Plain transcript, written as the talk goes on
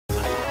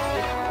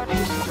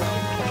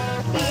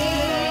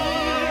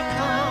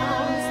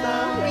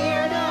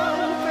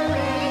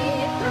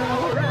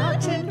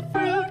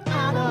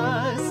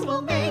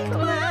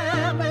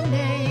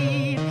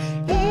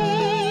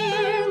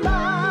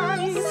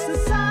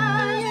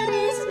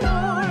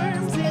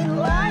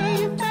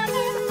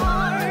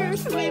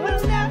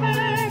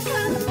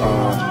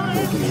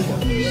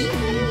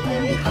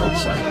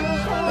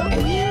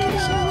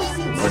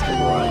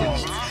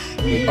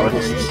the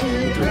artists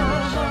and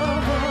dreamers.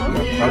 We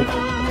are part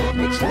of what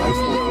makes life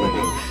worth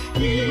living.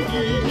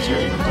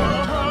 Deserve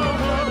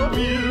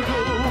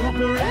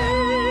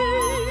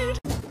the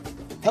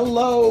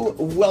Hello,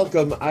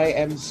 welcome. I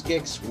am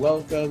Skix.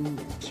 Welcome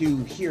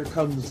to Here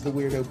Comes the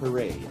Weirdo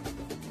Parade,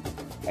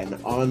 an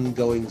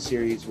ongoing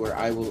series where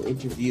I will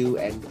interview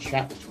and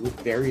chat with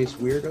various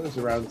weirdos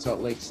around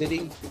Salt Lake City,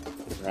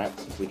 and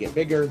perhaps if we get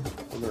bigger,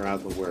 from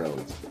around the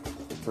world.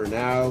 For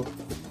now,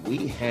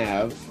 we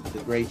have the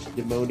great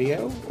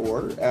Demonio,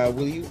 or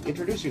will you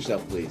introduce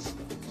yourself, please?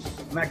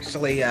 I'm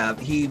actually,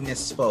 he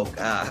misspoke.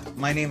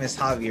 My name is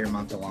Javier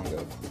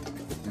Montelongo.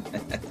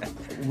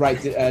 Right,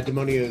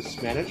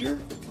 Demonio's manager?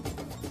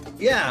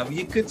 Yeah,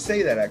 you could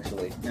say that,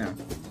 actually. Yeah.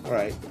 All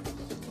right.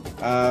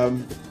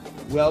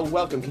 Well,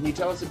 welcome. Can you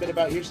tell us a bit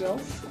about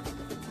yourself?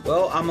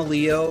 Well, I'm a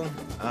Leo.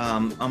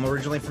 I'm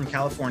originally from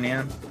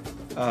California.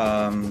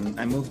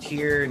 I moved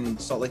here in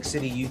Salt Lake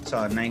City,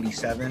 Utah in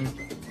 '97.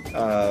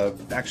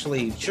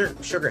 Actually,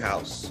 Sugar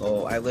House.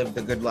 So I lived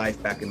a good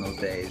life back in those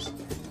days.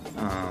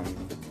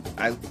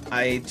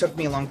 It took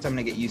me a long time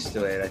to get used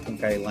to it. I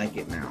think I like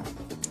it now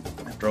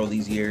after all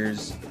these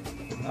years.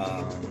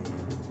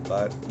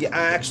 But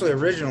yeah,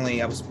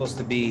 originally I was supposed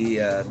to be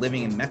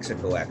living in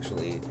Mexico.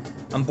 Actually,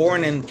 I'm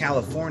born in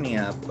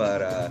California,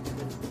 but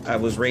I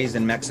was raised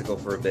in Mexico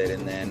for a bit,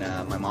 and then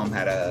my mom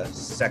had a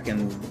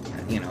second,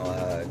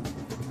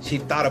 she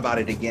thought about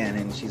it again,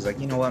 and she's like,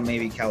 you know what,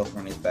 maybe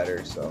California's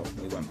better, so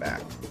we went back.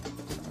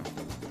 So,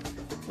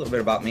 a little bit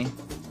about me.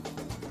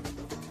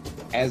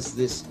 As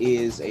this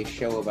is a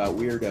show about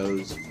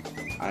weirdos,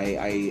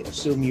 I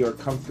assume you're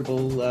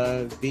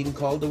comfortable being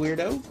called a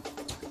weirdo?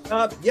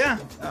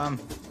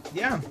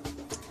 Yeah,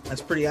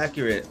 that's pretty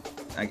accurate,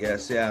 I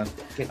guess. Yeah,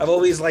 I've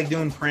always liked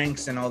doing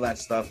pranks and all that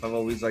stuff. I've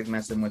always liked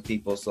messing with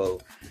people, so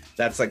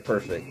that's like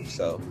perfect.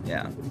 So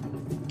yeah.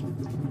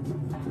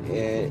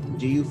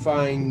 Do you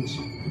find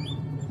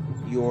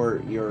your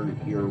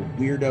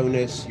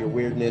weirdoness, your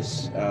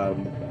weirdness,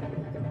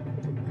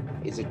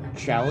 is a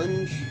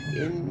challenge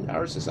in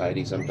our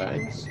society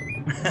sometimes?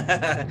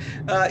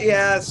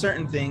 Yeah,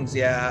 certain things.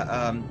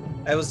 Yeah.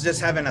 I was just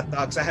having a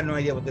thought because I had no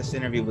idea what this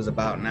interview was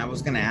about, and I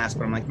was going to ask,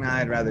 but I'm like, nah,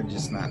 I'd rather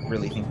just not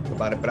really think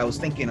about it. But I was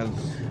thinking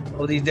of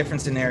all these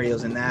different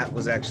scenarios, and that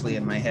was actually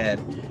in my head.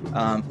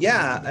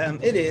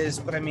 It is,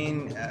 but I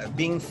mean,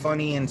 being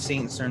funny and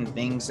seeing certain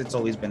things, it's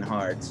always been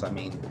hard. So I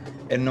mean,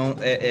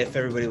 if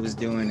everybody was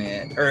doing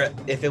it, or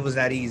if it was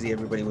that easy,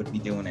 everybody would be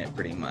doing it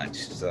pretty much.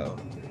 So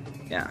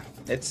yeah,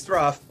 it's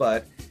rough,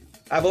 but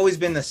I've always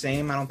been the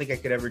same. I don't think I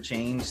could ever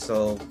change.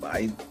 So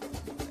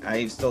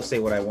I still say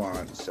what I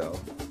want. So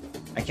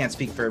I can't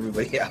speak for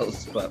everybody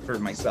else, but for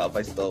myself,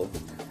 I still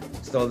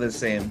the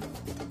same.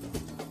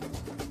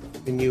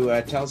 Can you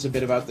tell us a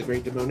bit about the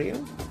Great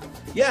Demonio?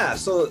 Yeah,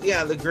 so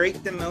yeah, the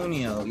Great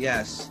Demonio,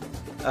 yes.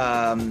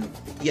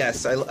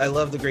 Yes, I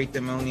love the Great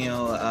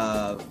Demonio,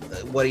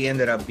 what he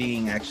ended up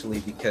being, actually,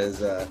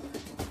 because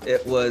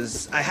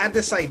I had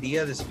this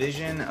idea, this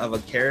vision of a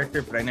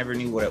character, but I never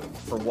knew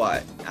for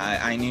what.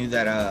 I knew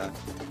that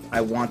I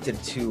wanted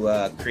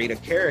to create a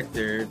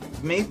character,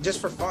 made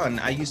just for fun.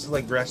 I used to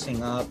like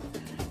dressing up,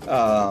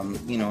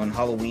 in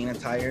Halloween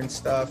attire and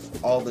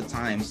stuff all the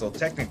time. So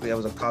technically I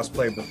was a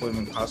cosplayer before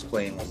even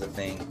cosplaying was a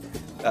thing.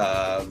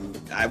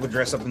 I would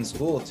dress up in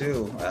school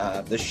too.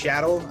 The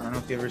Shadow, I don't know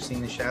if you've ever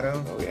seen The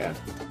Shadow. Oh yeah.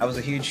 I was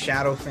a huge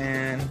Shadow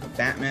fan,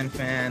 Batman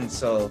fan,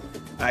 so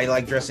I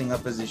like dressing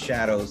up as a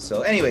Shadow.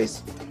 So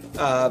anyways,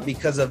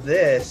 because of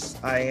this,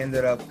 I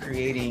ended up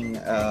creating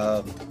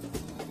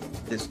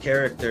this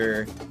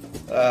character.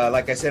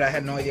 Like I said, I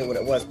had no idea what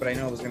it was, but I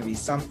know it was going to be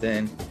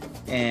something.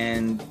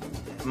 And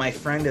my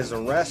friend is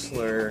a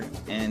wrestler,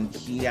 and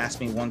he asked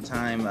me one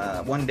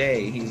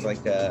day, he's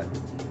like,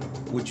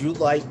 would you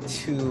like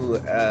to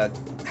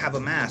have a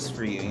mask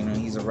for you?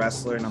 He's a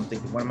wrestler, and I'm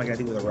thinking, what am I going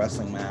to do with a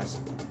wrestling mask?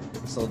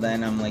 So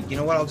then I'm like, you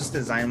know what, I'll just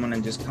design one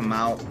and just come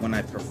out when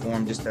I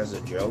perform just as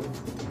a joke.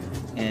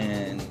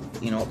 And,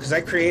 because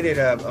I created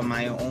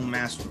my own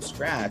mask from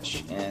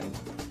scratch, and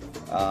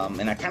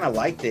I kind of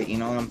liked it,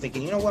 and I'm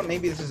thinking, you know what,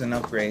 maybe this is an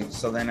upgrade.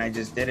 So then I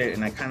just did it,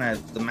 and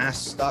the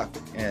mask stuck,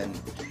 and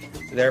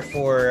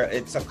therefore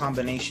it's a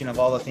combination of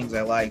all the things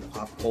I like,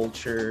 pop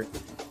culture,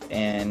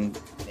 and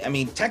I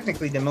mean,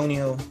 technically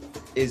Demonio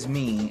is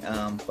me,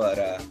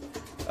 but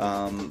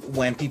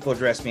when people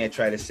address me, I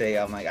try to say,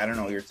 I'm like, I don't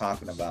know what you're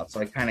talking about. So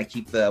I kind of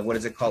keep the, what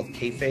is it called?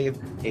 Kayfabe?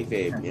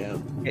 Kayfabe, yeah.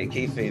 Okay,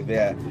 kayfabe,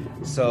 yeah.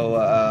 So,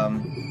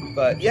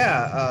 but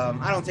yeah,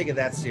 I don't take it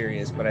that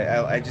serious, but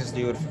I just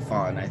do it for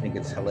fun. I think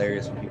it's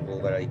hilarious when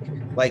people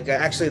like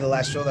actually the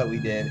last show that we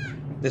did,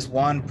 this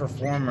one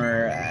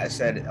performer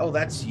said, oh,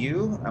 that's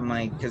you? I'm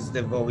like, because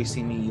they've always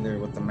seen me either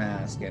with the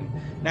mask, and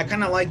I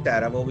kind of like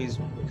that. I've always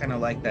kind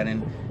of liked that.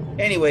 And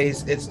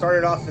anyways, it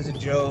started off as a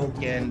joke,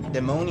 and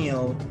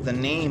Demonio, the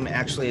name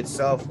actually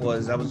itself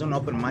was, I was doing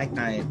open mic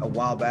night a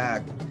while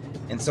back,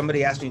 and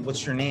somebody asked me,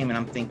 what's your name? And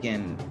I'm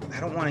thinking, I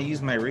don't want to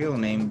use my real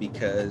name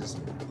because,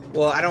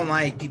 well, I don't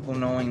like people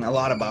knowing a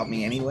lot about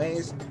me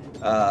anyways.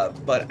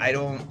 But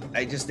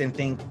I just didn't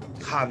think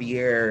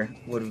Javier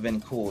would have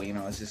been cool. You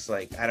know, it's just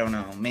like, I don't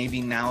know,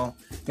 maybe now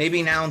in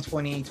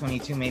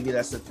 2022, maybe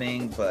that's the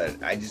thing,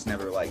 but I just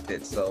never liked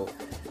it. So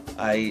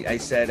I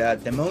said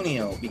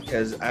Demonio,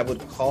 because I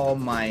would call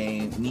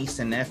my niece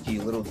and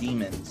nephew little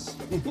demons.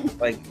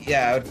 Like,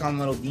 yeah, I would call them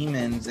little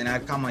demons, and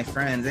I'd call my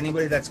friends,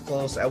 anybody that's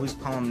close, I always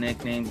call them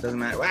nicknames. Doesn't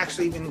matter. Well,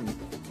 actually,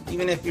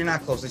 even if you're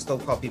not close, I still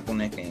call people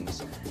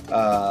nicknames.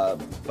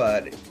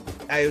 But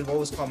I would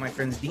always call my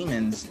friends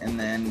demons, and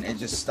then it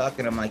just stuck,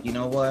 and I'm like, you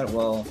know what?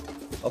 Well,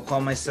 I'll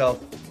call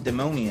myself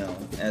Demonio,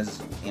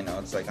 as you know,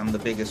 it's like I'm the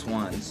biggest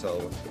one.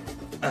 So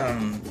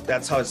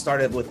that's how it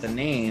started with the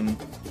name.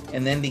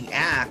 And then the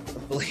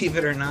act, believe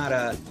it or not,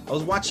 I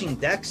was watching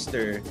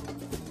Dexter,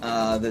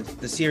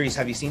 the series.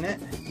 Have you seen it?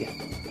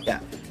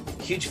 Yeah,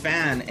 huge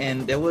fan.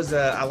 And there was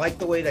I like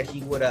the way that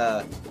he would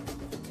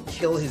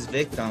kill his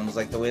victims,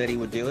 like the way that he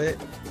would do it.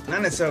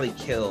 Not necessarily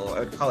kill, I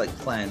would call it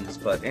cleanse,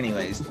 but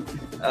anyways,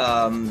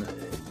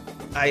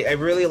 I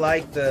really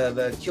like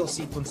the kill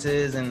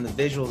sequences and the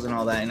visuals and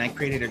all that, and I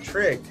created a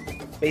trick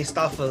based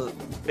off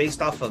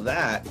of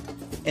that.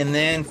 And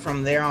then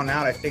from there on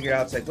out, I figured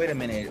out, it's like, wait a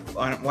minute,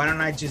 why don't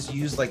I just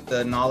use like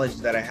the knowledge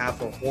that I have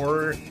for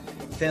horror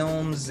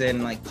films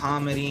and like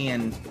comedy?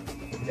 And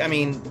I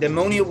mean,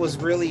 Demonio was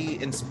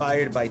really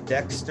inspired by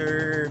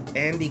Dexter.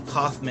 Andy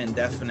Kaufman,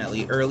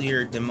 definitely.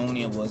 Earlier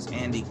Demonio was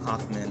Andy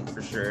Kaufman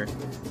for sure.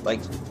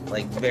 Like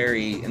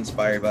very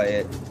inspired by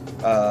it.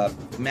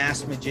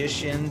 Masked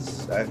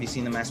Magicians. Have you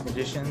seen the Masked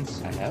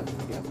Magicians? I have.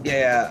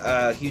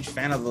 Yeah. Huge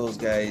fan of those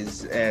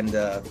guys, and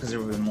because there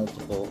have been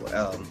multiple.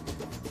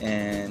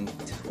 And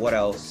what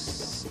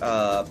else?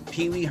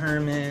 Pee Wee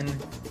Herman.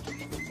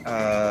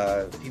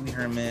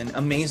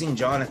 Amazing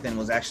Jonathan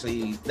was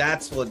actually,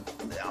 that's what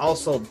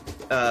also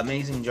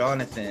Amazing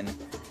Jonathan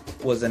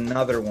was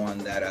another one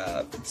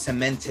that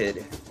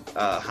cemented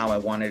how I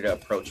wanted to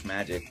approach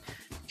magic.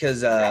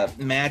 Because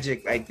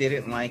magic, I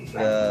didn't like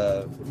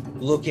the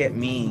look at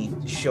me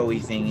showy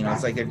thing. You know,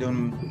 it's like they're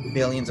doing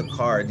billions of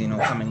cards, you know,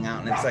 coming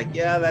out, and it's like,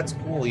 yeah, that's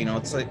cool. You know,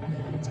 it's like,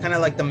 it's kind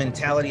of like the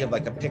mentality of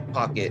like a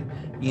pickpocket.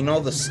 You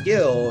know the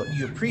skill,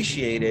 you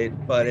appreciate it,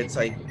 but it's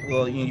like,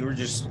 well, you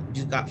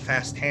got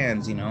fast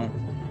hands, you know.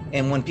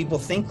 And when people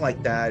think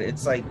like that,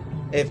 it's like,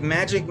 if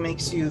magic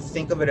makes you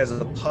think of it as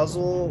a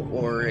puzzle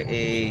or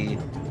a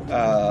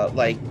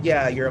like,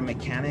 yeah, you're a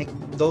mechanic,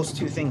 those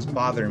two things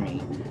bother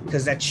me,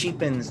 because that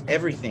cheapens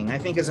everything. I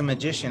think as a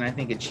magician, I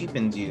think it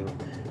cheapens you,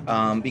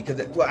 because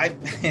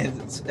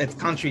it's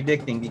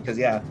contradicting, because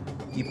yeah,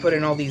 you put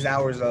in all these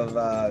hours of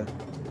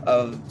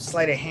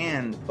sleight of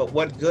hand, but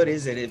what good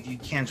is it if you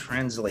can't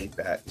translate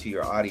that to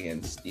your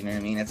audience? You know what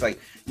I mean? It's like,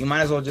 you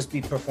might as well just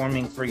be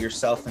performing for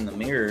yourself in the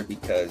mirror,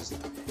 because,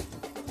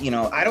 you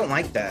know, I don't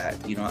like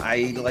that. You know,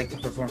 I like to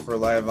perform for a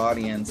live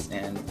audience,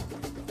 and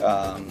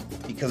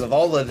because of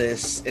all of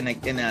this, in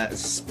a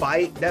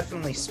spite,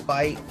 definitely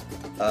spite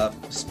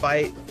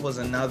was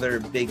another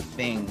big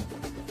thing,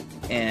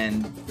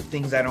 and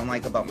things I don't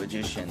like about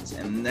magicians,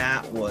 and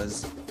that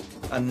was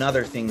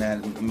another thing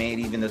that made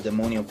even the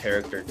Demonio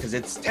character, because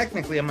it's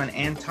technically, I'm an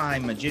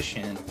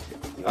anti-magician,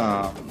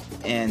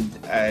 and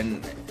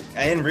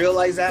I didn't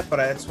realize that, but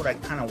that's what I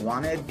kind of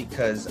wanted,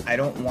 because I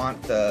don't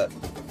want the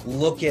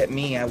look at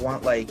me. I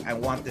want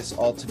this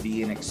all to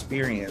be an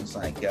experience.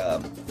 Like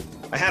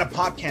I had a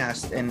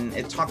podcast and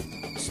it talked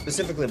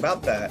specifically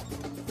about that,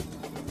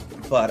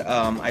 but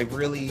I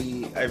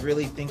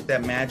really think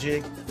that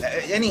magic,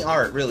 any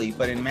art really,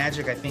 but in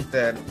magic, I think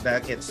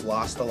that gets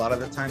lost a lot of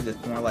the times.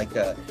 It's more like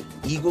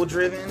ego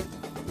driven,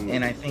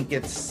 and I think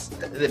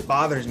it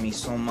bothers me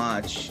so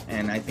much,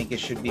 and I think it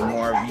should be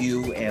more of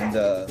you and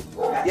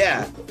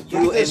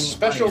you, this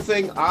special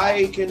thing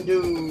I can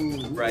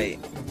do. Right.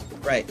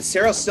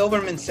 Sarah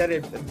Silverman said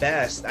it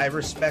best. I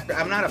respect her.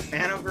 I'm not a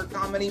fan of her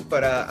comedy,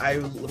 but I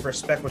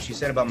respect what she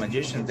said about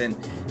magicians, and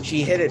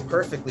she hit it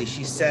perfectly.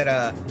 She said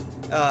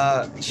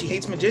she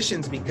hates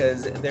magicians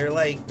because they're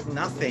like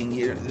nothing.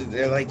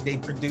 They're like, they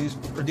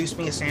produce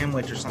me a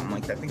sandwich or something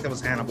like that. I think that was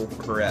Hannibal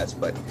Perez.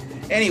 But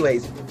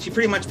anyways, she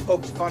pretty much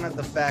poked fun at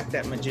the fact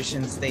that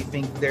magicians, they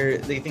think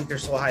they're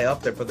so high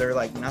up there, but they're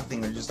like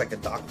nothing. They're just like a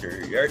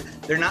doctor.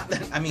 They're not.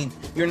 I mean,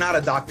 you're not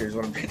a doctor is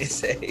what I'm trying to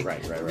say.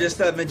 Right. Just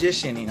a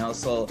magician, you know.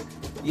 So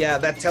yeah,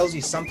 that tells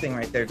you something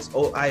right there. It's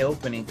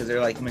eye-opening, because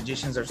they're like,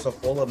 magicians are so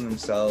full of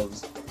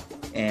themselves.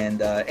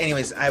 And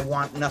anyways, I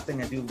want nothing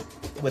to do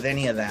with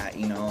any of that,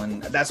 you know,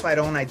 and that's why I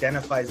don't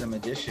identify as a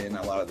magician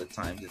a lot of the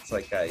times. It's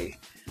like I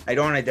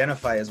don't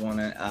identify as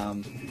one.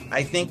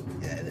 I think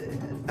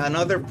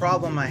another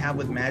problem I have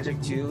with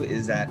magic too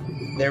is that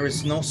there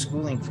is no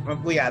schooling.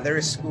 Well, yeah, there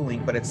is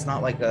schooling, but it's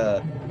not like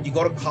you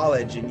go to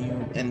college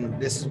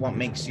and this is what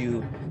makes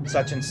you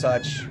such and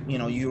such, you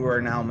know, you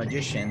are now a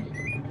magician.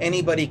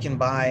 Anybody can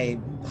buy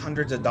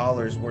hundreds of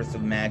dollars worth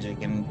of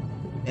magic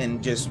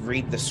and just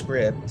read the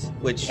script,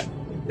 which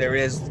there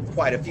is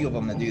quite a few of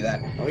them that do that.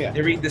 Oh yeah.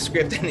 They read the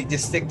script and they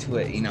just stick to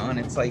it, you know, and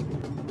it's like,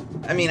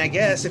 I mean, I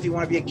guess if you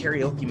want to be a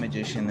karaoke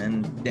magician,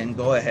 then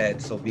go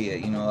ahead, so be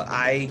it. You know,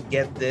 I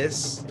get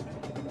this,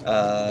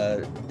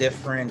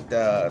 different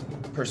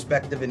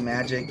perspective in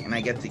magic, and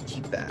I get to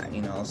keep that,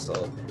 you know.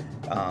 So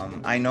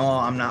I know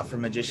I'm not for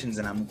magicians,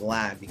 and I'm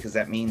glad, because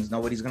that means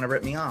nobody's gonna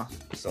rip me off.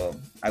 So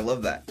I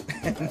love that.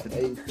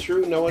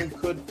 True, no one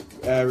could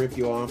rip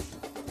you off.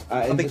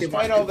 And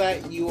despite all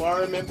that, you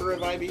are a member of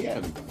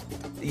IBM.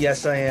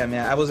 Yes, I am.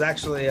 Yeah, I was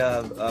actually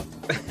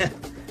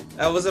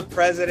I was a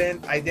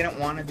president. I didn't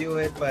want to do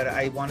it, but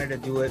I wanted to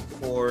do it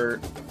for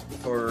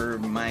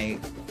my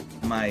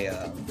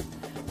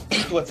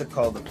what's it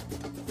called?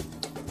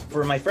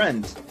 For my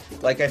friends.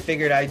 Like, I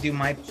figured I'd do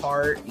my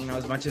part, you know,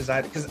 as much as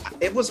because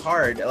it was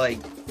hard. Like,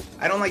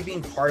 I don't like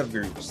being part of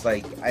groups.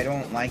 Like, I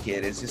don't like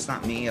it. It's just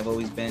not me. I've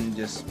always been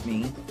just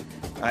me.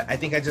 I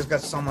think I just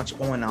got so much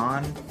going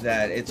on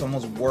that it's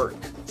almost work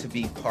to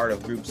be part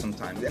of groups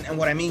sometimes. And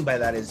what I mean by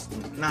that is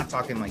not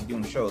talking like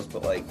doing shows,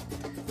 but like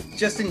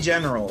just in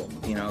general,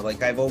 you know,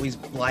 like I've always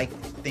liked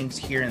things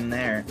here and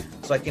there.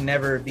 So I can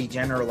never be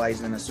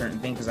generalized in a certain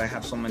thing because I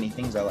have so many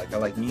things I like. I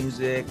like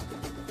music.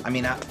 I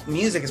mean,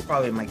 music is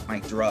probably my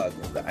drug.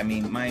 I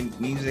mean, my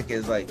music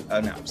is like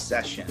an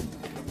obsession.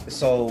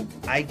 So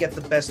I get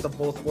the best of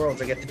both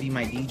worlds. I get to be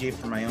my DJ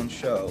for my own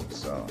show.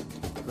 So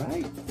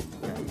right.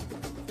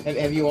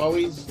 Have you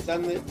always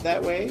done it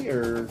that way,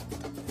 or?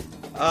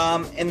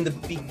 In the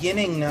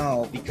beginning,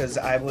 no, because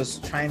I was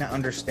trying to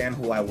understand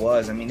who I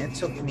was. I mean, it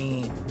took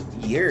me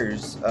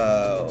years,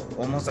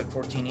 almost like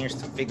 14 years,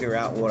 to figure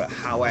out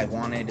how I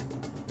wanted,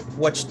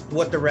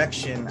 what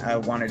direction I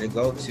wanted to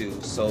go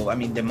to. So, I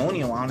mean,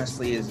 Demonio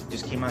honestly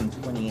just came out in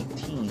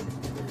 2018,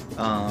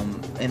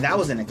 and that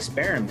was an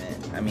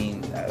experiment. I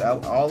mean,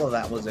 all of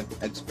that was an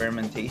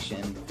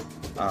experimentation,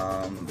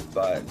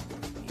 but.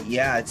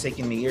 Yeah, it's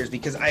taken me years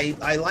because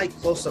I like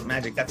close-up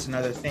magic. That's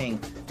another thing.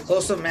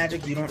 Close-up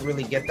magic, you don't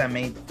really get that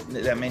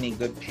many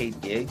good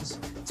paid gigs.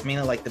 It's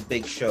mainly like the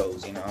big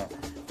shows, you know.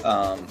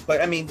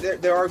 But I mean,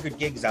 there are good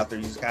gigs out there.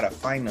 You just gotta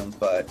find them.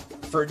 But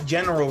for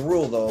general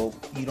rule, though,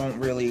 you don't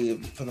really,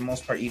 for the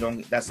most part, you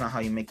don't. That's not how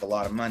you make a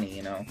lot of money,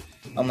 you know,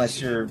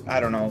 unless you're, I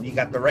don't know, you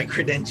got the right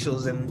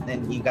credentials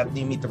and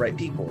you meet the right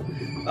people.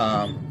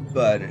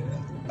 But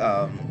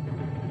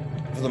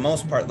for the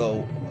most part,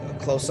 though,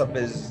 close-up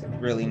is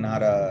really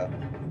not a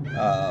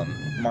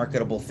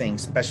marketable thing,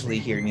 especially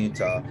here in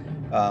Utah.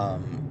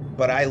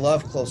 But I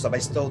love close-up. I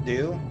still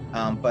do.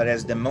 But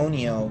as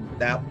Demonio,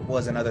 that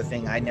was another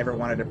thing. I never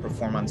wanted to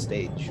perform on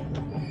stage.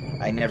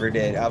 I never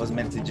did. I was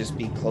meant to just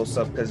be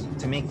close-up because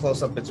to me,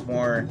 close-up, it's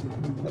more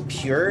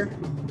pure.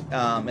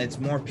 It's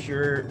more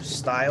pure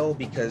style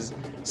because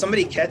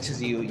somebody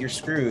catches you, you're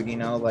screwed, you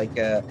know, like,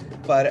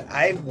 but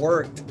I've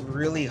worked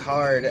really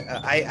hard.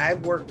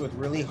 I've worked with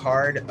really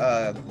hard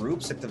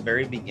groups at the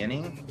very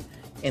beginning,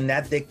 and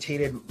that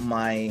dictated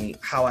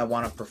how I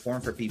want to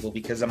perform for people,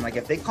 because I'm like,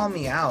 if they call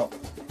me out,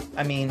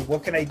 I mean,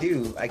 what can I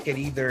do? I could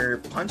either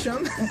punch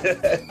them,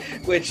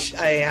 which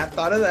I have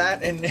thought of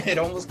that, and it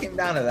almost came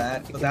down to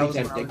that, but that was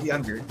when I was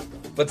younger.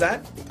 What's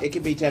that? It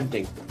can be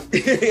tempting.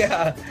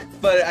 Yeah,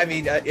 but I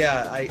mean,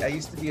 yeah, I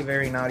used to be a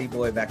very naughty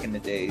boy back in the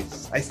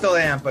days. I still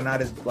am, but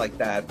not as like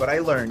that. But I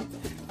learned.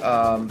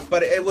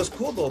 But it was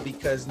cool though,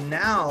 because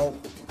now,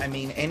 I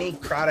mean, any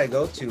crowd I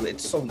go to,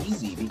 it's so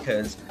easy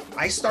because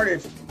I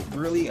started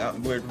really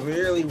with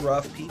really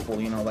rough people.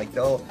 You know, like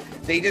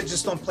they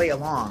just don't play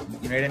along.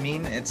 You know what I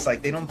mean? It's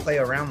like they don't play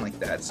around like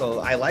that. So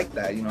I like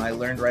that. You know, I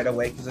learned right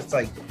away because it's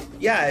like,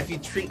 yeah, if you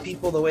treat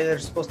people the way they're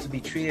supposed to be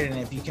treated, and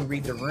if you can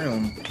read the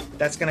room,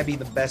 that's going to be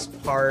the best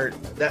part.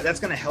 That's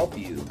going to help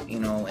you, you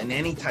know, in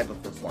any type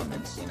of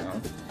performance, you know.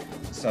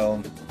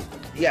 So,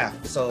 yeah.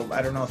 So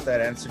I don't know if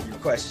that answered your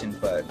question,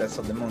 but that's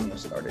how Demonio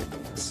started.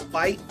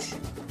 Spite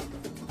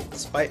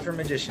for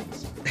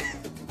magicians.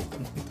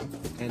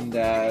 And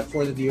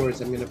for the viewers,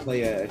 I'm going to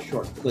play a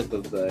short clip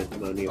of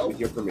Demonio with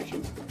your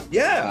permission.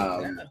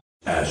 Yeah.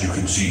 As you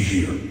can see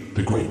here,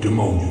 the great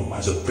Demonio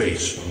has a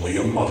face only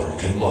a mother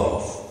can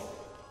love.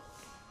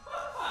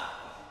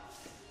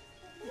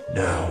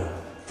 Now,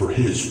 for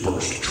his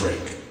first trick.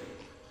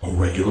 A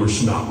regular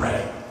snot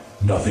rag,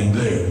 nothing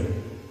there.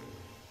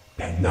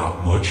 And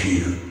not much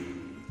here.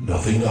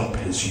 Nothing up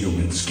his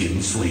human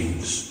skin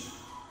sleeves.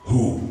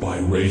 Who, by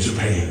raise of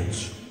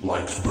hands,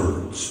 likes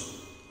birds?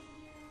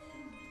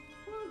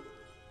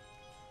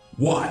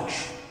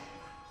 Watch.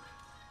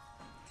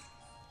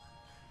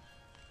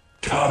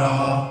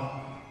 Ta-da!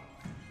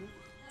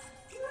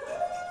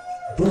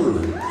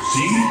 Bird,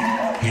 see?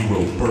 He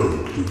wrote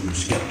bird for you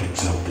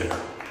skeptics out there.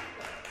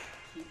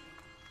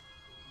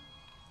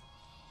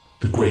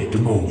 The great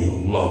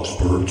Demonio loves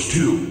birds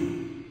too.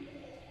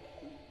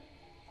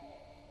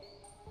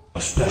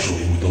 Especially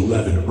with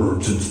 11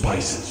 herbs and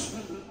spices.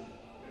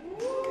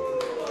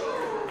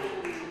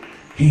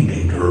 He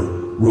named her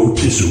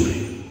rotisserie.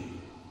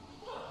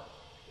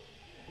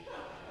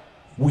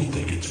 We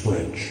think it's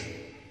French.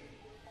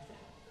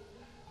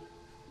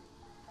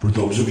 For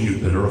those of you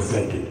that are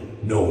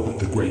offended, know that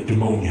the great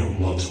Demonio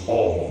loves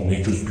all of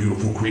nature's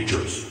beautiful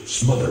creatures,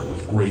 smothered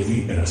with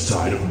gravy and a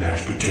side of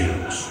mashed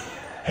potatoes.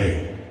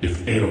 Hey,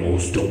 if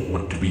animals don't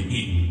want to be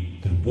eaten,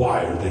 then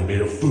why are they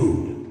made of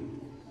food?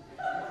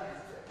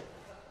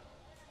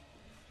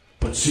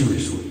 but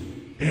seriously,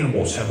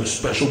 animals have a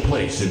special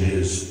place in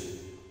his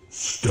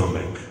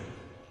stomach.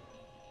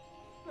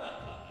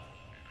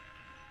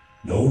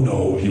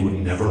 No, he would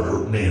never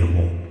hurt an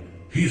animal.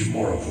 He's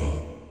more of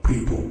a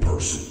people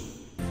person.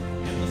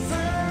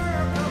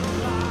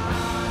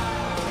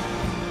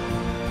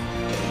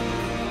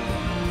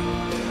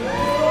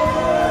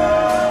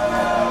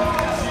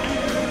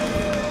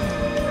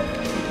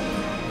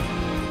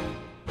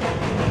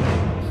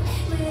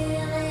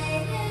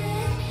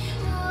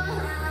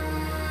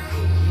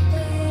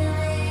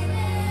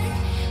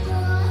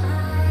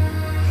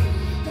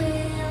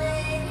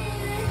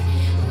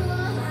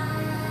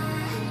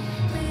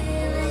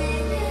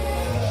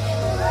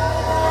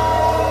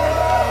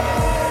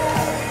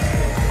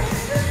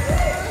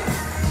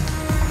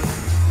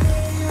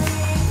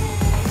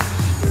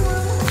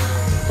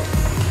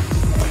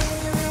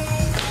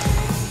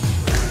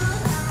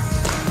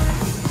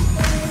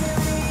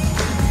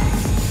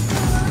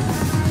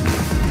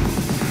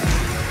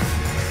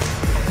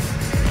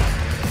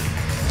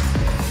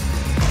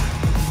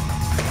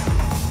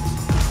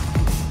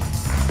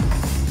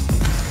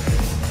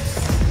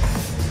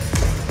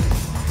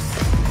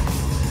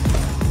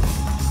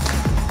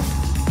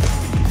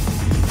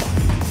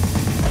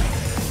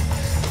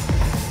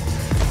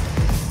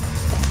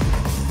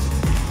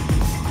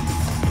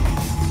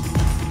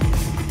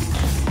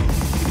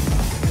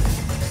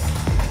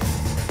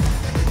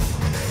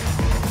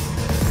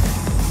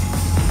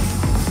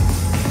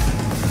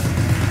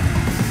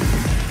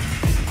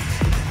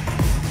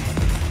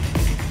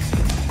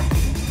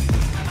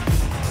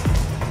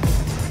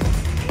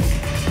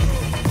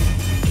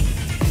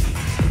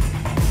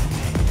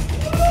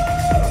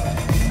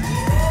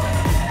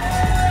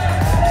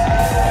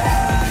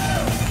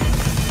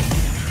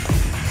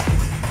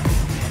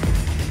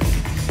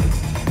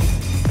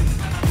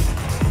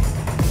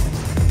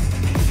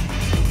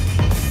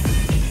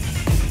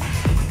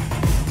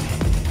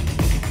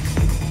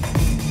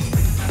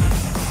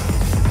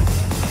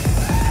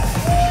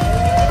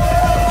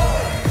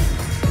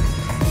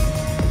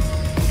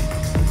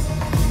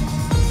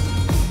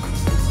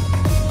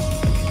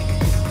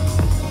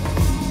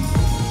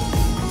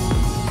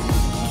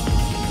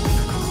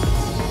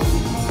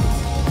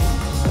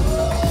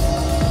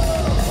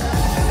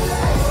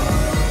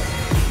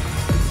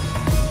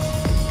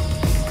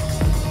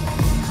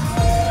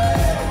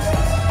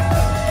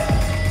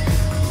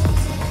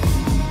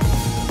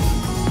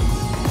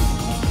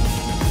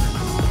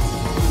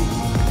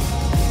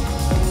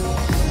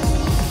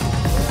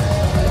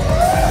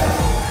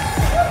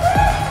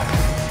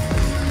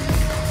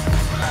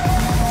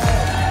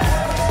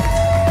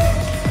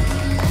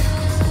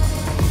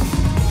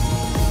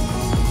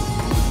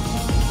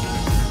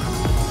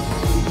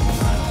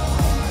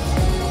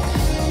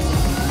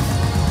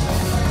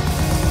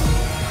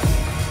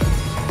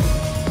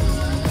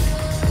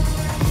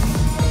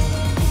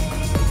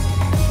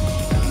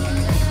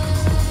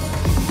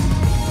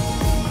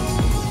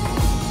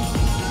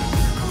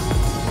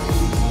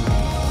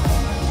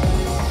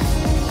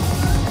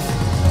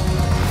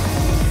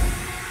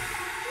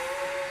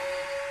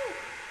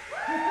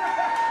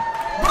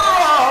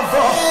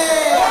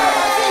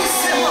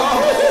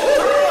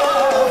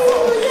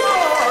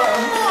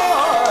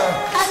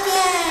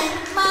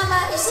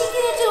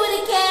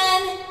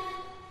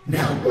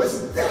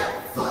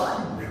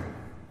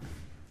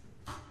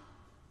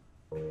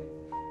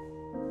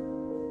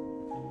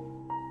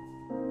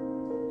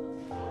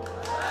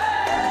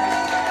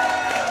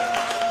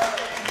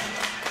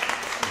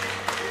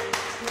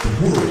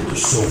 The world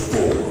is so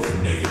full of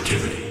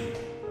negativity.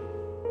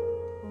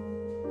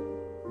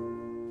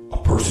 A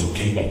person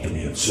came up to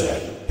me and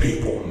said,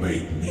 "People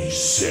make me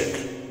sick."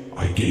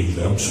 I gave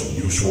them some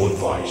useful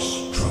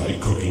advice. Try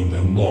cooking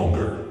them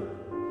longer.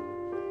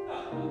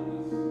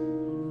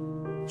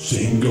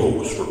 Same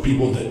goes for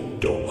people that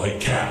don't like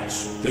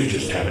cats. They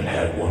just haven't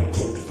had one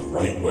cooked the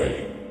right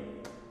way.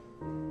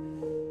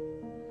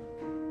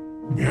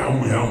 Meow,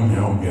 meow,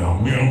 meow, meow,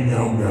 meow,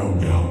 meow, meow,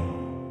 meow.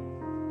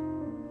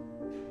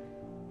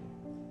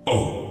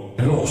 Oh,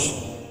 and also,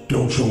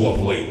 don't show up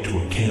late to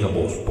a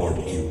cannibal's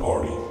barbecue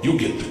party. You'll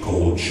get the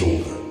cold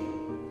shoulder.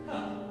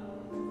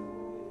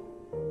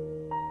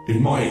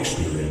 In my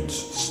experience,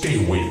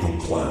 stay away from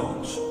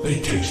clowns. They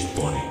taste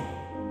funny.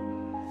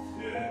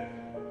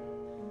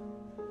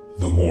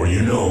 The more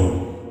you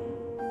know.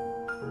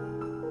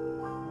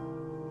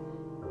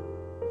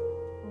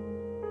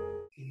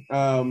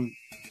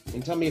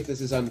 And tell me if this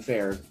is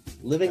unfair.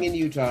 Living in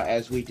Utah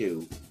as we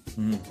do,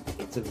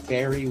 it's a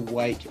very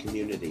white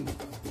community.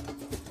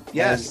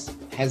 Yes.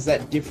 Has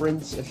that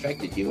difference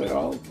affected you at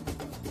all?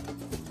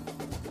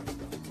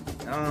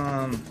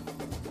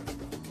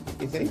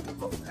 You think?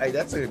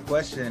 That's a good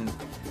question.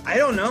 I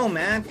don't know,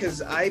 man,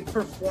 because I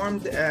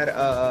performed at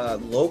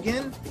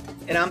Logan,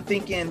 and I'm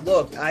thinking,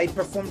 look, I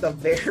performed a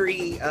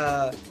very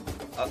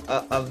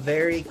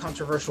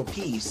controversial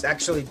piece.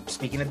 Actually,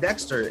 speaking of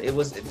Dexter, it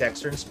was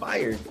Dexter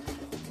inspired.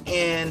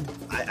 And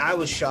I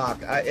was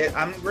shocked.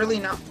 I'm really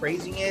not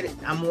praising it.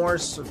 I'm more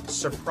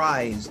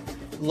surprised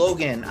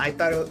Logan. I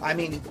thought. I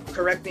mean,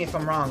 correct me if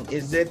I'm wrong.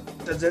 Does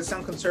that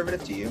sound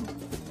conservative to you?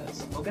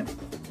 That's Logan.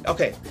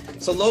 Okay,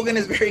 so Logan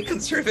is very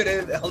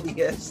conservative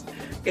LDS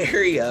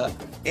area,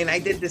 and I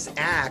did this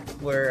act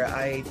where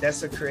I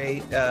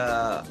desecrate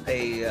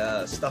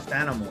a stuffed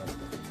animal,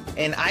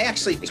 and I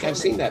actually I've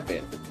seen that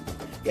bit.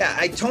 Yeah,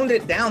 I toned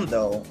it down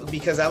though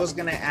because I was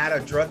gonna add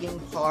a drugging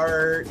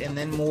part and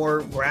then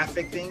more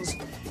graphic things.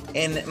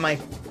 And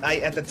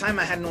at the time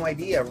I had no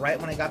idea. Right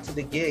when I got to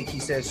the gig, he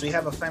said, "So you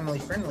have a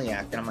family-friendly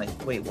act?" And I'm like,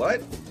 "Wait,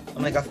 what?"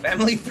 I'm like, "A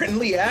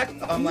family-friendly act?"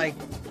 I'm like,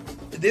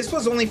 "This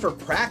was only for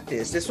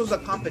practice. This was a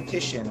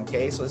competition,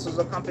 okay? So this was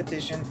a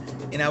competition,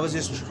 and I was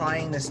just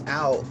trying this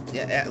out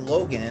at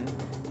Logan."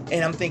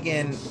 And I'm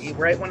thinking,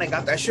 right when I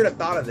got there, I should have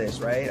thought of this,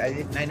 right?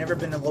 I never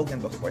been to Logan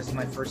before. This is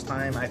my first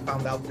time. I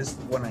found out this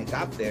when I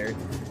got there.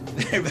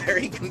 They're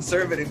very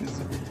conservative. It's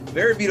a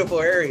very beautiful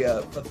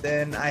area. But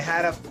then I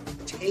had to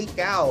take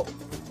out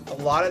a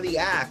lot of the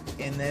act.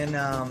 And then,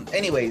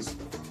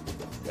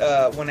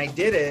 when I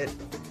did it,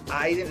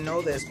 I didn't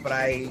know this, but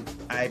I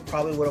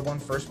probably would have won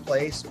first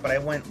place. But I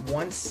went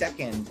 1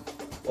 second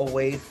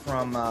away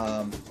from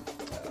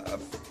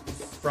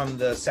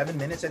the 7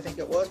 minutes, I think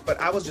it was, but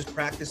I was just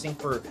practicing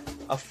for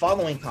a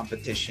following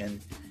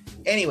competition.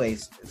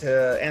 Anyways,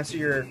 to answer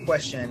your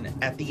question,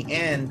 at the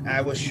end,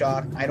 I was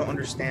shocked. I don't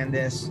understand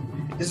this.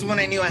 This is when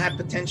I knew I had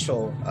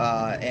potential,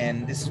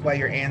 and this is why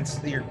your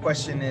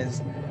question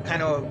is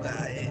kind of,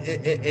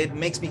 it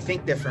makes me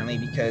think differently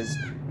because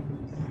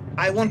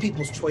I won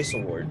People's Choice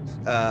Award,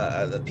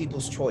 the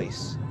People's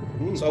Choice.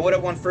 So I would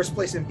have won first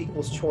place in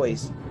People's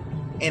Choice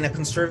in a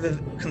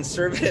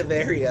conservative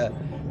area.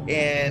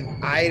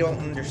 And I don't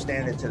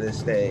understand it to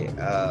this day.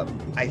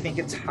 I think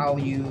it's how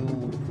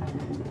you,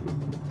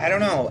 I don't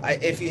know.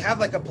 If you have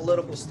like a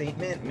political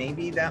statement,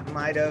 maybe that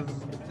might have,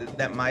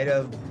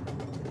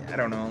 I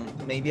don't know.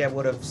 Maybe I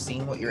would have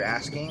seen what you're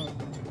asking,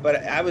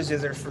 but I was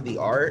just there for the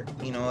art,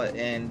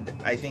 and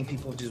I think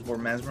people just were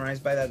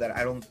mesmerized by that. That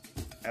I don't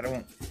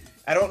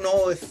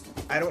know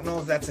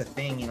if that's a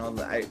thing,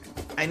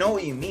 I know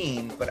what you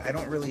mean, but I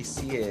don't really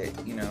see it,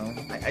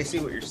 I see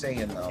what you're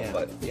saying though, Yeah,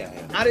 but yeah.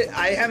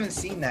 I haven't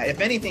seen that.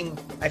 If anything,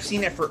 I've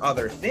seen it for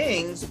other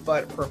things,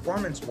 but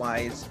performance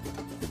wise,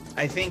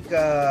 I think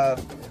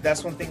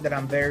that's one thing that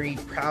I'm very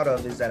proud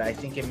of is that I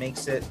think it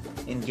makes it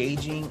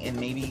engaging and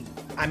maybe,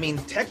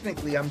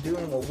 technically I'm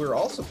doing what we're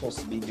all supposed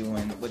to be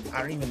doing, but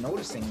I don't even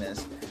noticing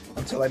this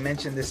until I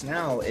mentioned this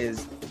now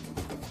is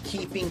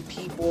keeping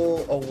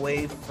people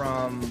away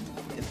from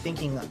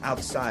thinking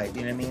outside,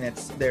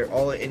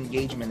 all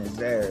engagement is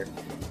there.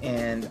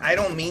 And I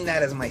don't mean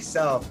that as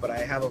myself, but I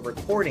have a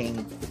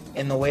recording,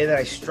 and the way that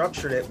I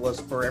structured it was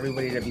for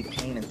everybody to be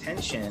paying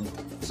attention.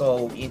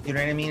 So you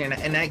know what I mean?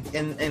 And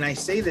I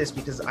say this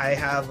because I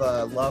have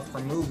a love for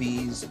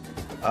movies,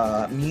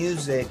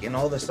 music, and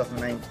all this stuff,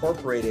 and I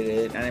incorporated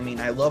it. And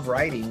I love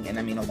writing, and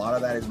a lot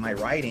of that is my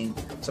writing.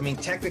 So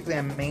technically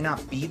I may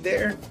not be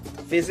there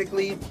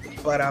physically,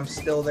 but I'm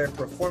still there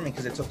performing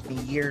because it took me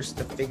years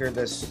to figure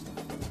this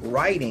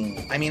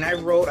writing. I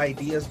wrote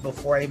ideas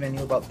before I even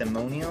knew about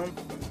Demonio,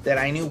 that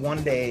I knew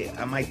one day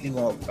I might do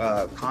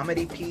a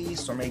comedy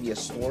piece or maybe a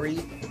story,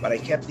 but I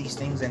kept these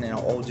things and it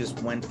all just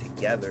went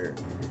together.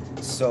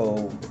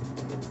 So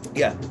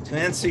yeah, to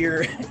answer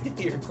your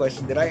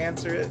question, did I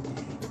answer it?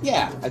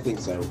 Yeah, I think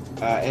so.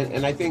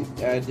 And I think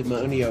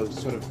Demonio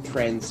sort of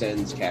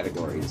transcends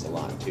categories a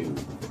lot too.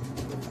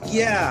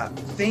 Yeah,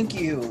 thank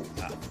you.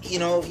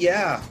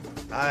 Yeah.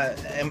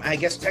 I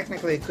guess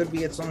technically it could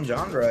be its own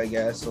genre, I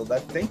guess. So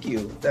thank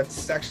you.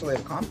 That's actually a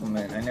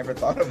compliment. I never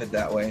thought of it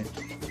that way.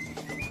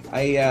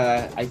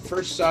 I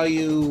first saw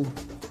you,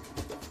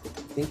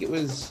 I think it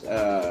was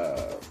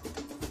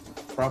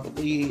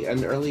probably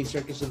an early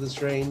Circus of the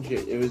Strange.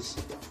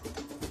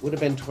 Would have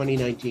been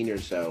 2019 or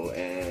so,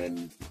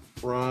 and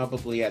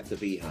probably at the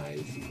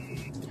Beehive.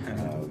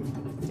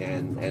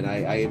 And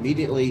I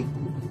immediately,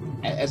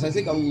 as I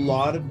think a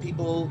lot of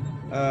people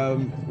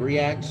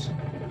react,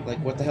 like,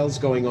 what the hell's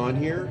going on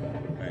here?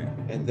 Right.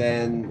 And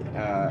then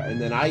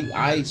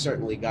I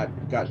certainly got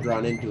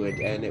drawn into it,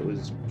 and it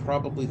was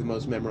probably the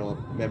most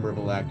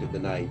memorable act of the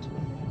night.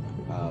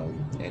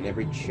 And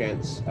every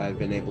chance I've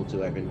been able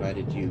to, I've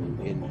invited you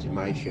into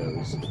my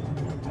shows.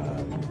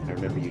 I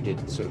remember you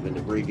did sort of an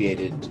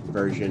abbreviated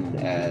version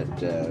at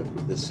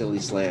the Silly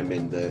Slam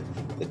in the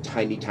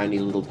tiny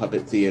little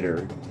puppet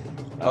theater.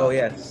 Oh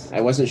yes.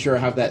 I wasn't sure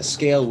how that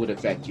scale would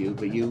affect you,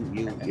 but you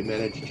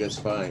managed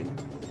just fine.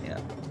 Yeah.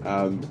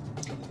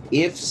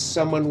 If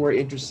someone were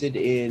interested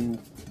in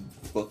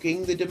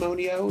booking the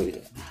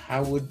Demonio,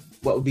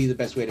 what would be the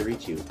best way to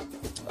reach you?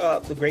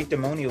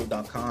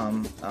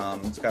 thegreatdemonio.com.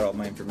 It's got all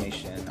my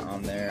information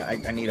on there.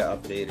 I need to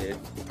update it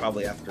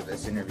probably after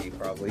this interview,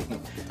 probably.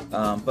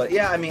 But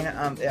yeah,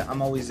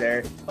 I'm always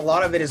there. A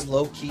lot of it is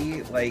low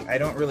key. Like, I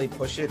don't really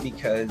push it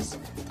because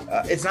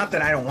it's not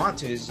that I don't want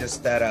to. It's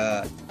just that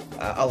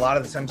a lot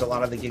of the times, a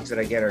lot of the gigs that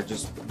I get are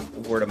just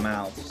word of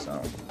mouth.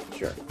 So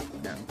Sure.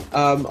 yeah.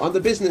 On the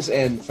business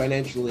end,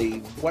 financially,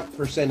 what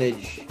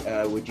percentage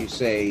would you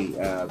say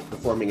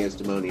performing as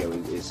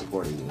Demonio is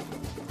supporting you?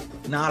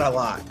 Not a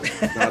lot.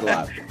 Not a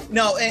lot.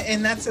 No,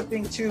 and that's the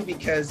thing too,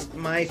 because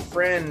my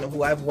friend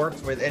who I've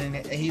worked with, and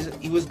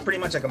he was pretty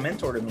much like a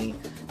mentor to me.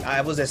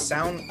 I was his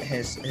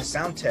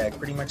sound tech,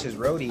 pretty much his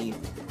roadie,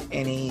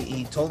 and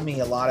he told me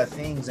a lot of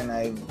things, and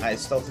I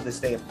still to this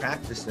day have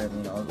practiced them.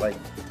 You know, like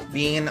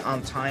being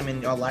on time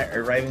and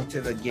arriving to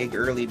the gig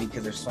early,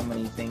 because there's so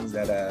many things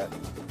that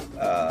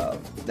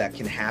that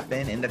can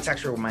happen, and that's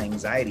actually where my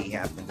anxiety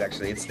happens.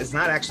 Actually, it's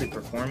not actually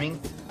performing.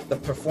 The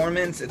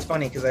performance, it's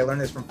funny because I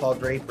learned this from Paul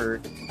Draper.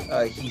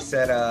 He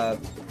said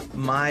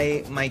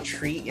my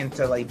treat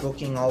into like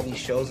booking all these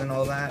shows and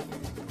all that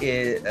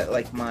is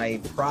like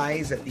my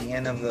prize at the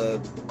end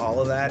of all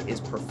of that is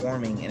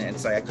performing. And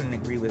it's like I couldn't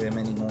agree with him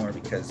anymore,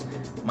 because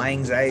my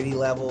anxiety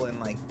level and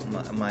like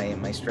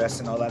my stress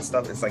and all that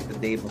stuff, it's like the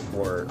day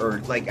before,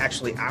 or like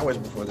actually hours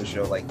before the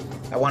show. Like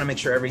I want to make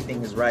sure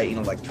everything is right, you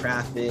know, like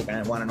traffic, and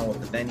I want to know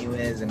what the venue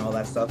is and all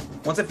that stuff.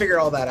 Once I figure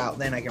all that out,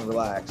 then I can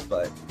relax.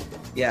 But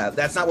yeah,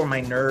 that's not where my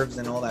nerves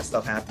and all that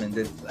stuff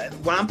happens.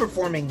 When I'm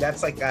performing,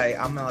 that's like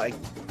I'm like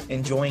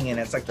enjoying it.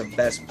 It's like the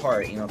best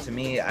part, you know. To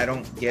me, I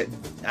don't get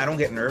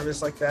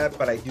nervous like that,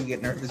 but I do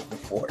get nervous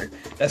before.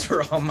 That's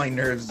where all my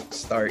nerves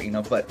start, you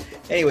know. But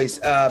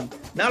anyways,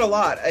 not a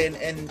lot. And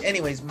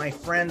anyways, my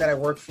friend that I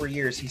worked for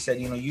years, he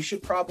said, you know, you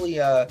should probably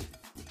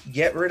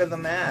get rid of the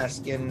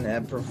mask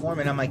and perform.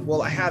 And I'm like,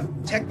 well,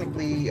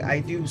 technically I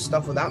do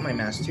stuff without my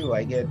mask too.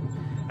 I get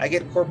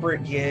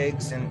corporate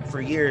gigs, and for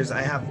years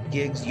I have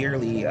gigs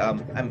yearly.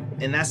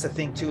 And that's the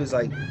thing too, is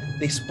like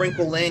they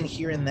sprinkle in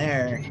here and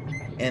there,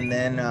 and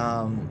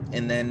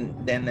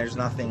then there's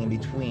nothing in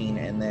between.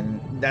 And then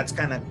that's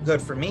kind of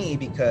good for me,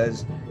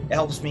 because it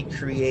helps me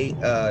create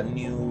a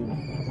new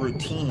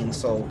routine.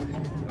 So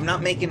I'm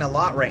not making a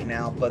lot right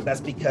now, but that's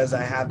because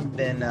I haven't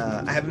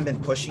been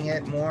pushing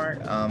it more.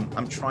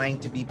 I'm trying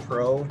to be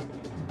pro,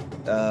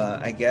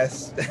 I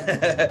guess,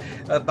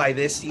 by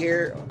this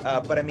year.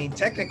 But I mean,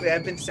 technically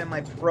I've been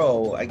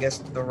semi-pro. I guess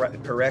the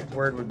correct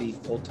word would be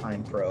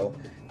full-time pro,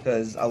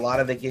 because a lot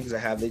of the gigs I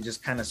have, they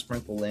just kind of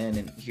sprinkle in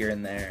and here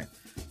and there.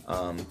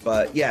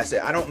 But yes,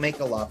 I don't make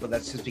a lot, but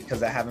that's just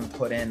because I haven't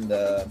put in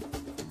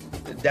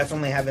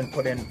definitely haven't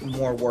put in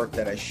more work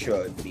that I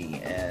should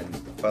be.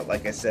 But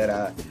like I said,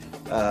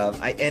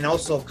 and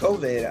also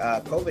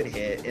COVID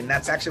hit, and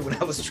that's actually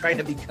when I was trying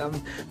to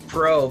become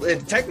pro.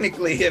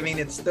 Technically, I mean,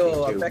 it's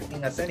still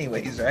affecting us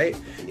anyways, right?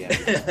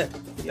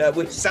 Yeah.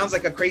 Which sounds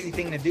like a crazy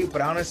thing to do,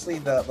 but honestly,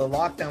 the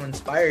lockdown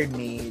inspired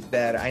me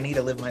that I need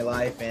to live my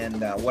life,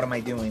 and what am I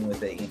doing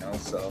with it, you know?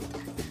 So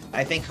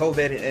I think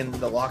COVID and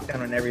the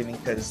lockdown and everything,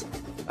 because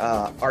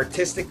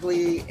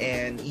artistically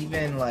and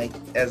even like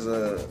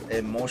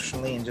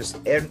emotionally and just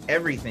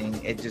everything,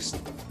 it's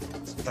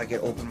like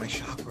it opened my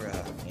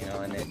chakra, you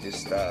know, and it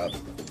just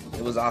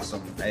it was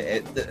awesome.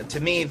 To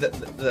me,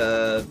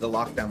 the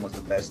lockdown was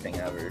the best thing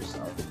ever.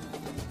 So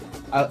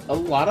a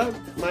lot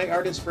of my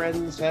artist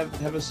friends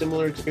have a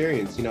similar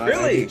experience, you know.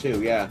 Really? I do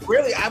too. Yeah,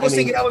 really. I was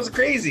thinking I was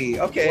crazy.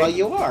 Okay, well,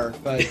 you are,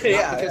 but not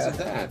because of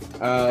that.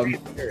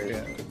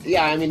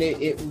 Yeah, I mean,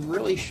 it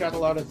really shut a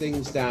lot of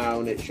things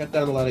down. It shut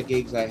down a lot of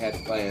gigs I had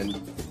planned,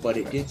 but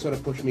it did sort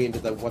of push me into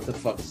the what the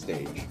fuck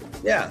stage.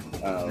 Yeah.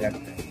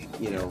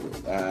 You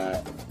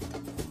know,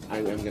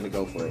 I'm going to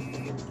go for it.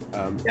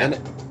 And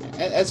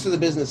as for the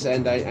business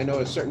end, I know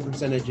a certain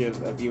percentage of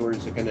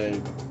viewers are going to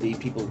be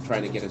people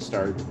trying to get a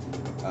start.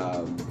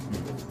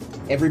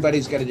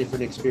 Everybody's got a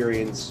different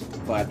experience,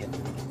 but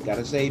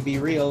gotta say, be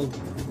real.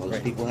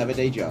 Most people have a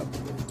day job.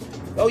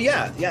 Oh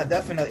yeah,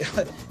 definitely.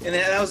 And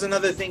that was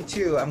another thing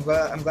too. I'm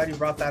glad you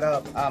brought that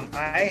up.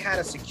 I had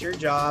a secure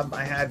job.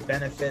 I had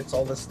benefits,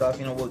 all this stuff.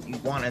 You know what you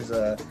want as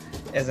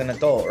an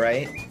adult,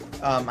 right?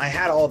 I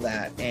had all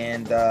that,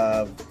 and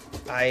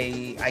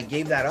I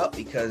gave that up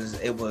because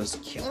it was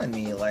killing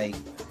me. Like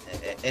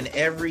in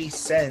every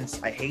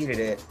sense, I hated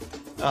it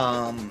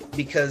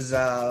because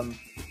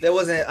there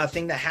wasn't a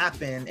thing that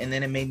happened, and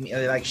then it made me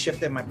like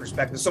shifted my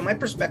perspective. So my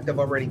perspective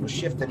already was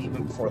shifted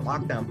even before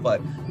lockdown,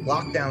 but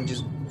lockdown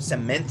just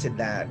cemented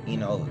that. You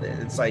know,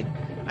 it's like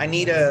I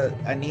need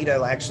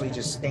to actually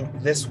just think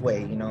this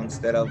way, you know,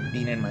 instead of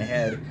being in my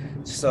head.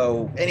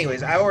 So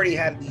anyways, I already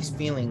had these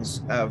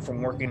feelings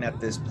from working at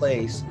this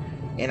place,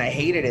 and I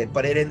hated it,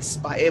 but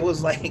it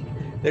was like,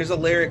 there's a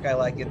lyric I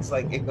like. It's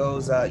like, it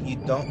goes, you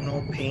don't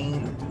know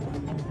pain,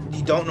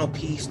 you don't know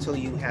peace till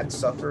you had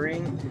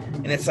suffering.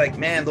 And it's like,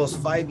 man, those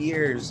 5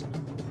 years,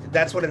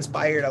 that's what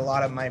inspired a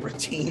lot of my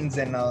routines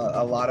and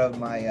a lot of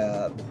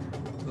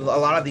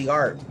the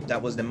art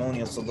that was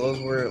Demonio. So those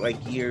were like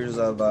years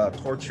of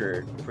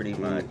torture, pretty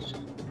much.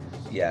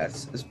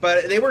 Yes,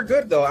 but they were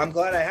good though. I'm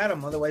glad I had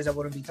them. Otherwise, I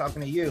wouldn't be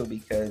talking to you,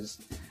 because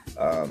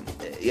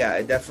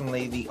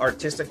definitely the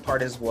artistic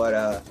part is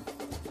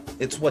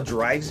it's what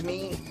drives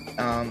me.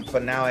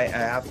 But now I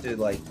have to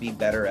like be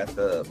better at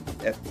the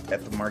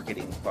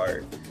marketing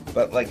part.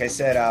 But like I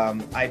said,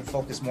 I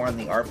focus more on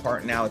the art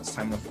part now. It's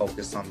time to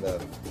focus on the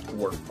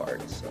work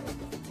part. So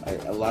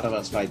a lot of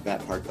us find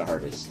that part the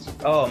hardest.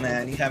 Oh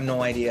man, you have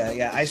no idea.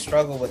 Yeah, I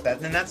struggle with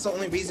that, and that's the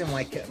only reason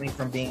why it kept me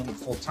from being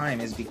full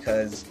time, is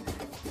because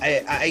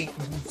I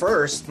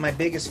first, my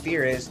biggest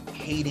fear is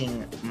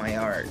hating my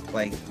art.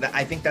 Like,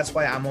 I think that's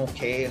why I'm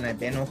okay, and I've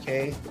been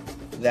okay,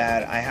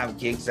 that I have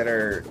gigs that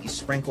are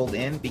sprinkled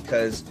in,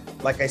 because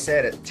like I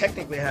said,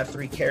 technically I have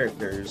 3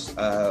 characters.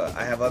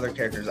 I have other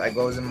characters. I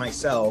go as in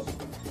myself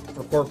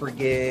for corporate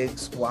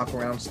gigs, walk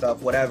around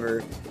stuff,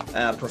 whatever,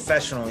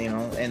 professional, you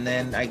know, and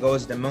then I go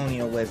as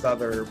Demonio with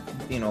other,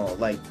 you know,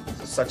 like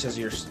such as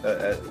your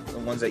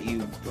the ones that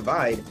you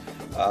provide.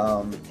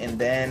 And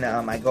then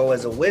I go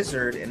as a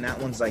wizard, and that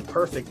one's like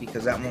perfect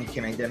because that one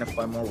can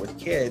identify more with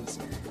kids,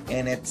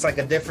 and it's like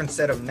a different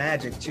set of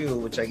magic too,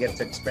 which I get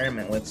to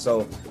experiment with.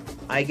 So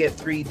I get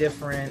 3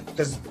 different,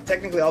 because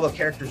technically all the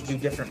characters do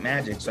different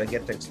magic, so I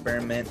get to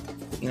experiment.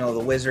 You know,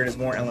 the wizard is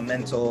more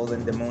elemental,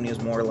 then Demonio is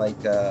more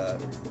like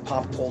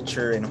pop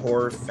culture and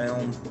horror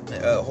film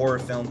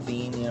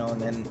theme, you know,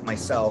 and then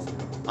myself,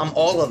 I'm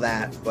all of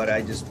that, but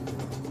I just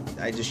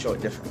show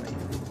it differently.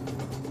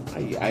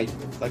 I'd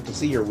like to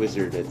see your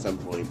wizard at some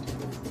point.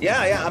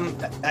 Yeah.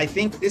 I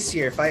think this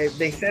year,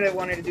 they said I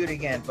wanted to do it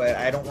again, but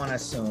I don't want to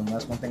assume.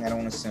 That's one thing I don't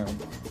want to assume.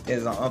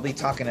 Is I'll be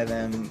talking to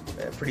them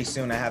pretty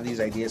soon. I have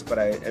these ideas, but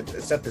I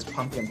set this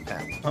pumpkin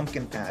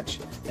patch,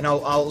 and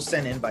I'll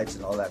send invites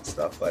and all that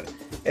stuff. But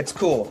it's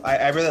cool.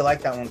 I really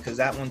like that one, because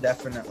that one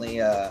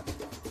definitely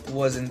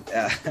wasn't.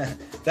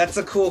 That's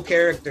a cool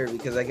character,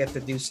 because I get to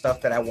do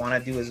stuff that I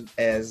want to do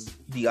as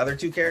the other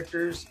 2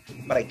 characters,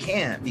 but I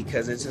can't,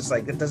 because it's just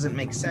like, it doesn't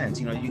make sense.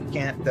 You know, you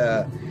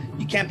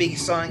can't be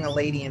sawing a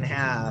lady in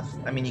half.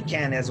 I mean, you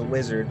can as a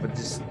wizard, but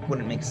this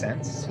wouldn't make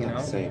sense, you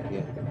know? Same,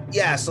 yeah.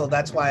 Yeah, so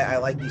that's why I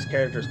like these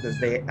characters,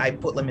 because I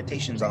put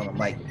limitations on them.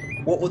 Like,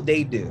 what would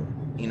they do?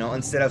 You know,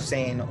 instead of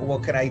saying,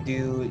 what could I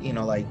do? You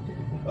know, like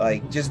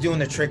just doing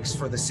the tricks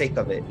for the sake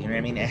of it. You know what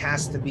I mean? It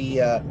has to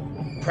be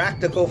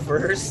practical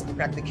first,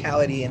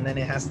 practicality, and then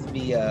it has to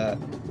be,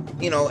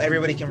 you know,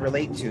 everybody can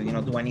relate to. You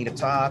know, do I need to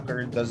talk,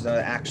 or does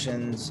the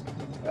actions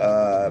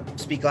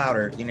speak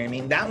louder? You know what I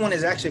mean? That one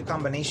is actually a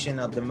combination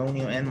of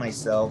Demonio and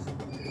myself,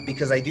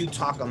 because I do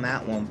talk on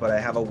that one, but I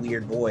have a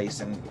weird voice,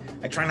 and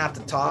I try not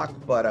to talk,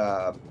 but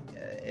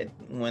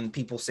when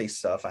people say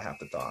stuff, I have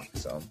to talk.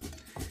 So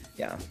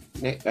yeah.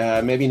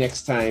 Maybe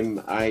next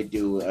time I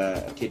do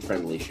a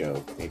kid-friendly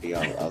show, maybe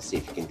I'll see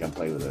if you can come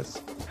play with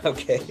us.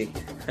 Okay.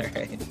 All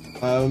right.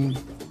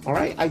 All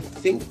right. I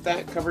think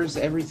that covers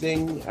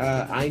everything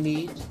I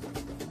need.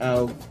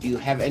 Do you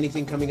have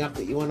anything coming up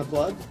that you want to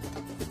plug?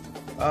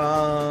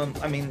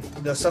 I mean,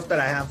 the stuff that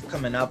I have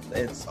coming up,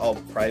 it's all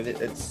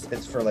private.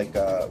 It's for like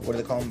what do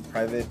they call them?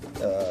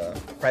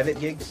 Private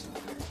gigs.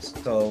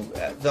 So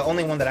the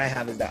only one that I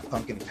have is that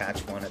pumpkin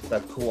patch one. It's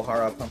the cool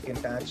horror pumpkin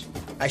patch.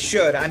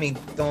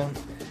 Don't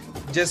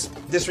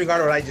just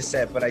disregard what I just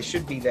said, but I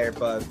should be there.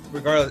 But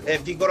regardless,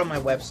 if you go to my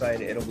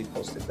website, it'll be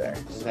posted there.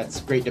 So that's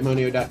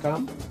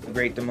greatdemonio.com?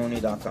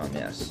 Greatdemonio.com,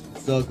 yes.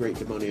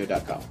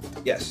 Thegreatdemonio.com.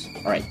 Yes.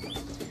 All right.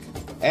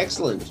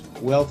 Excellent.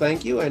 Well,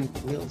 thank you, and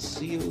we'll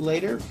see you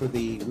later for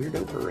the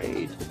Weirdo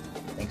Parade.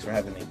 Thanks for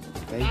having me.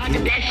 Thank God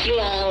you. bless you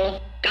all.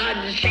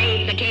 God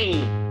save the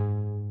king.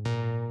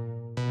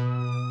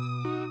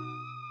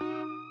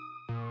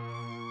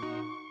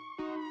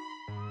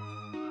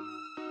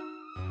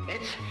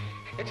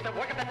 It's the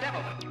work of the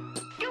devil.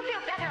 You'll feel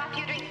better after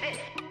you drink this.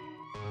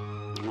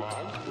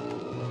 Glug?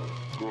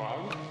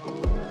 Glug?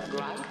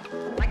 Glug?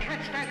 I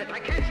can't stand it. I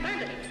can't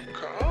stand it.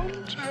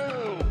 Can't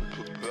help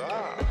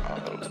that.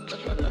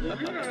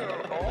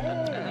 We're all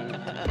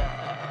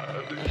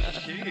bad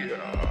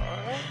here.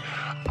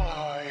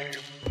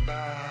 I'm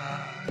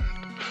bad.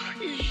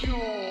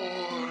 You're